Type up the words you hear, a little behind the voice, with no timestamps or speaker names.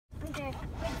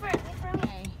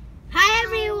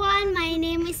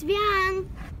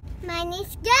My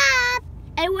name's Gab.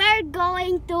 And we're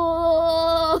going to...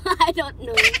 I don't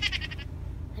know.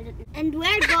 And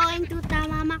we're going to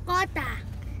Tamamakota.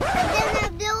 And then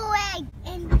a blue egg.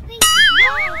 And pink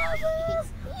balls.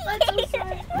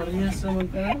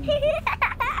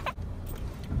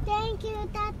 Thank you,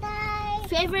 Tatay.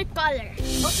 Favorite color?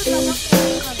 Also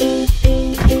favorite color.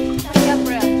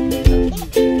 Gabrielle. It's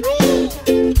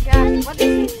green. Gab, what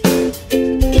is it?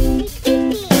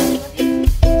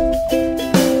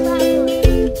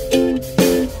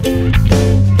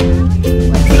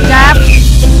 Gab.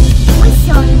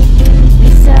 Whistle.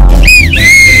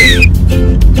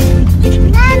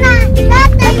 Nana,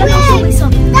 Tatay, wait.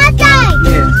 Tatay.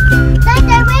 Yes.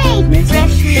 Tatay, wait.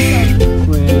 Fresh whistle.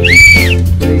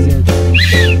 Where is it?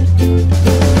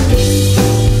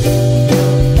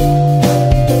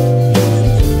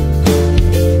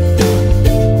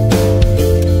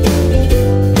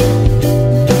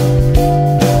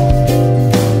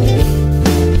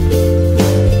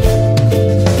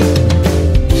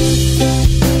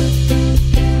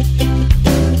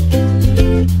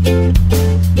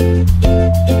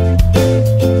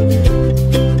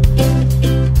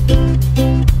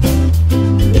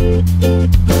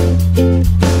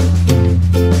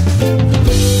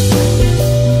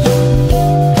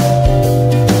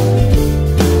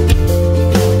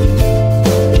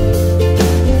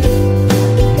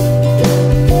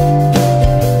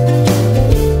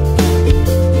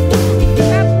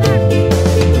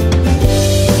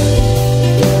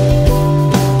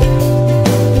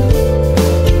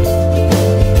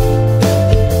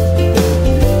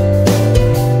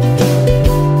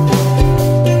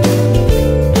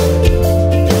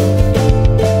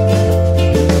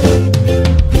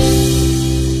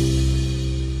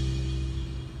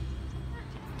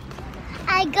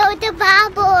 I go to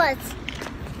Bubbles.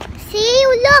 See,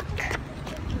 look.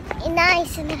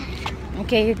 Nice.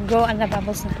 Okay, you go on the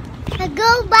bubbles na. I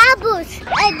go Bubbles.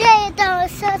 A day to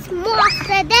so small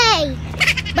today.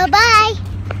 Bye-bye.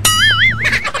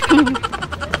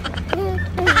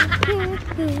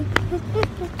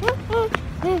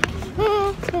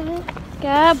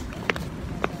 Gab.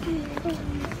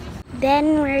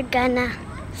 Then we're gonna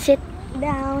sit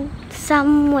down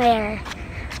somewhere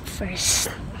first.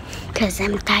 Because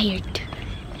I'm tired.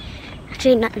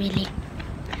 Actually, not really.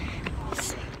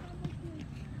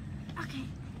 Okay.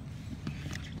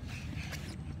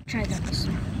 Try those.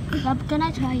 Bob, can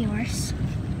I try yours?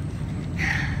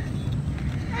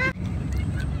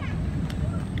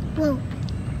 Whoa.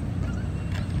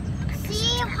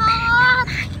 See how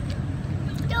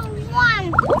the one.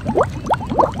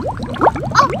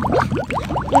 Oh!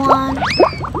 One.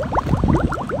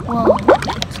 Whoa.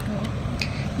 That's good.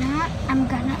 Now I'm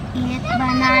gonna eat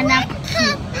banana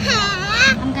cube.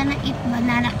 I'm gonna eat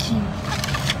banana cube.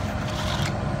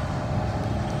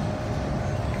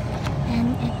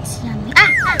 And it's yummy.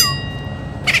 Ah!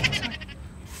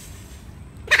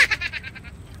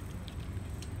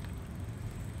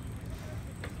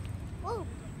 Oh.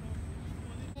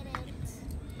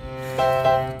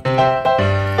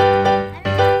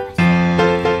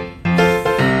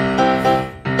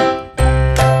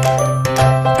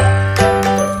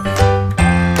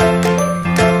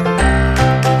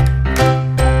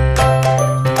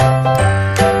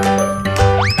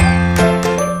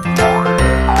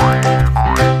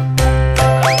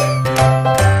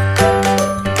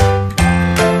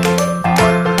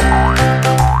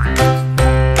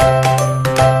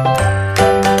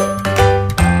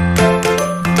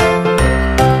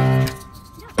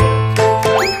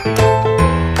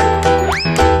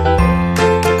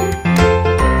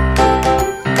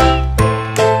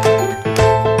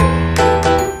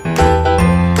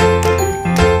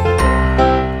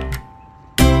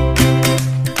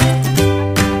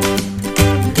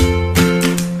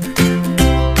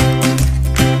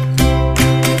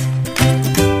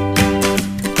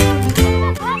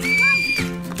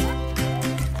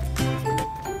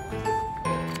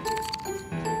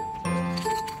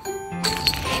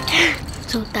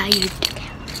 So tired.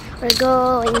 We're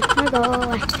going.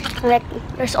 Like,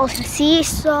 there's also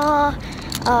seesaw.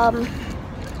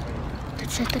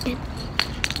 What's that again?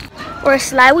 Or a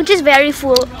slide, which is very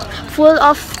full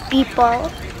of people.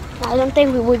 I don't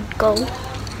think we would go.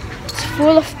 It's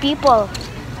full of people.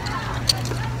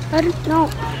 I don't know.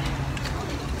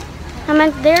 I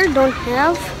meant there don't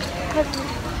have. But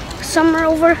somewhere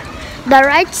over the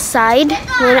right side,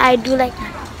 when I do like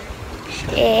that.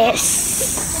 Yes.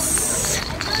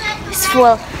 It's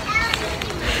full.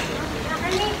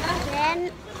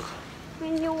 Then,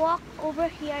 when you walk over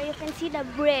here, you can see the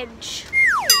bridge.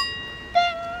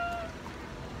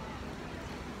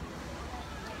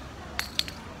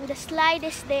 The slide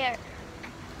is there.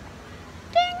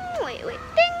 Ding! Wait,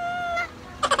 ding!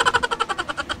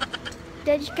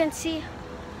 Then you can see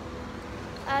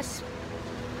a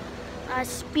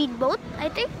speedboat, I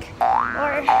think,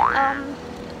 or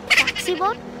taxi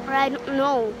boat, or I don't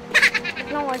know. I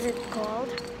don't know what it's called.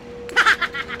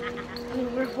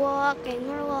 And we're walking.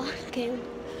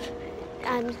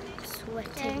 I'm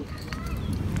sweating.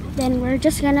 Then we're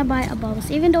just gonna buy a bubbles,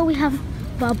 even though we have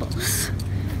bubbles.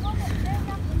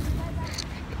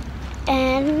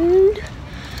 And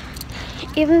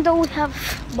even though we have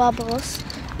bubbles,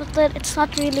 but that it's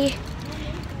not really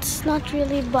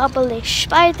bubblish.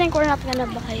 But I think we're not gonna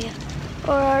buy it.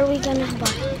 Or are we gonna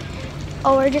buy?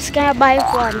 Oh, we're just gonna buy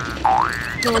one.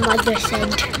 My mother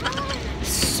said.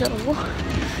 So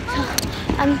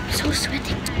I'm so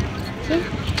sweating. See?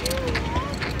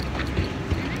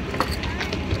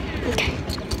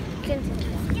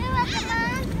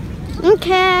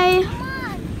 Okay.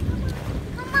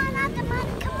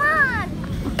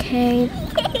 Okay.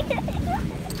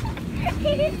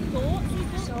 Okay.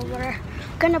 So we're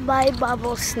gonna buy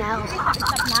bubbles now.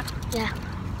 Yeah.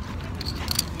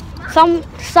 Some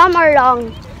are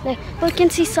long. Like we can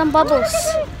see some bubbles.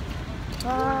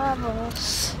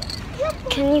 Bubbles.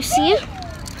 Can you see?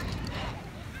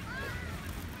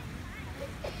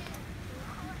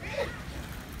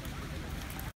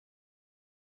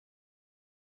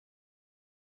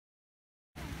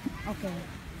 Okay.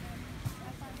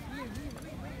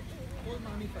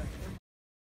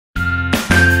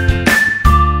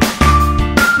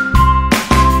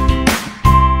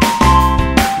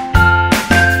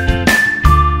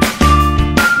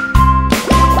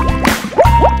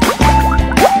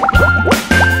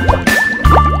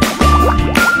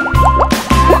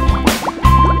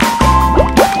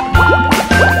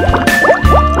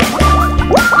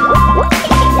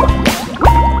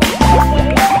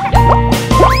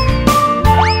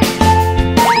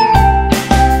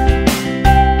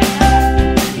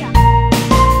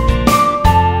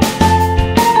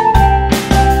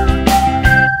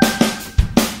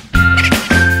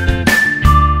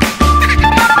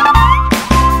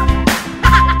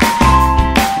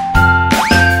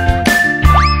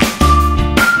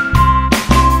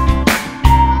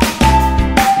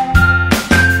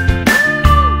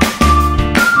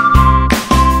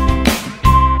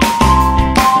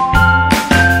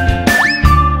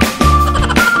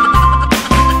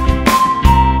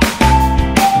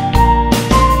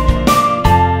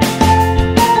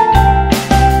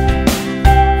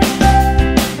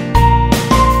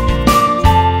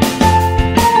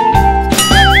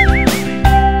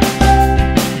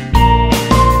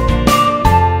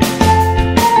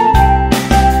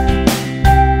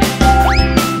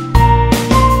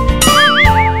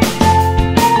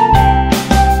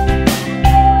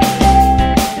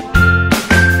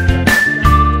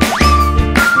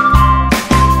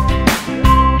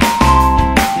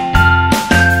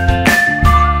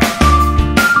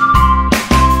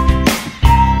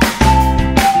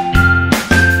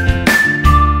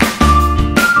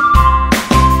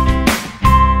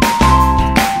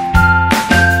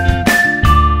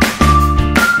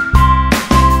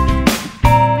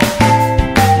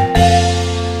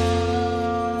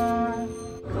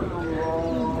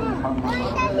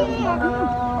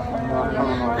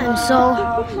 I'm so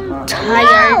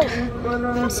tired.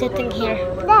 I'm sitting here.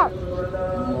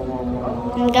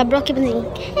 And Gabrielle keeps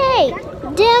saying, "Hey,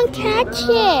 don't catch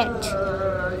it."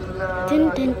 Dun,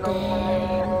 dun,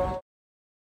 dun.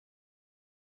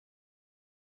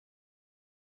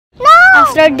 No!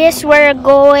 After this, we're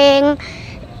going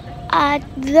at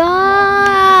that.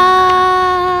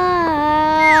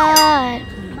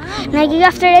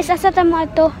 After this, asa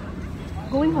tomato?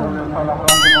 Going home.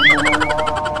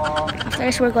 After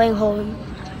this, we're going home.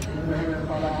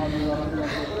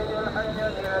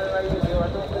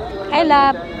 Hi,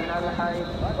 love.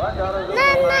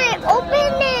 Nanay,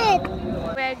 open it!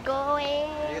 We're going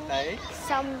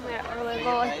somewhere, or we're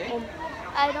going home.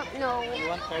 I don't know. You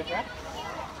want cargo?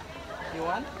 You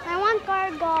want? I want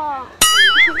cargo.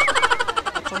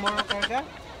 Tomorrow cargo?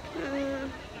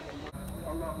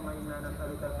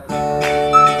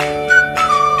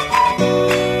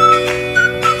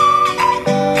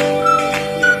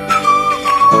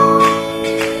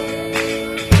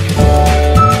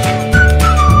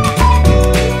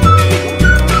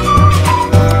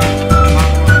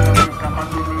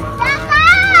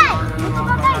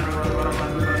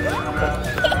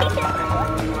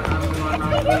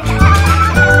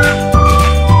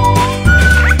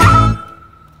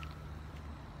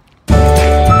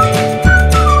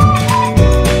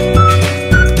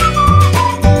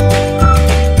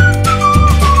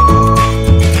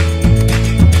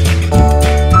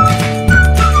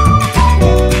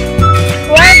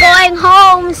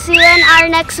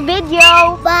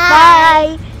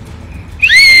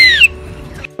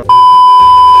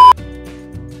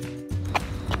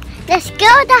 Let's go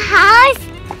to the house.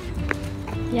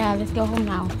 Yeah, let's go home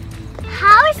now.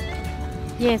 House.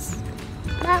 Yes.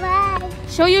 Bye-bye.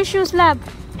 Show your shoes, love.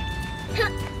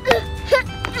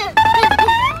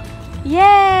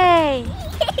 Yay!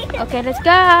 Okay, let's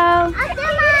go.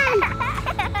 Adera.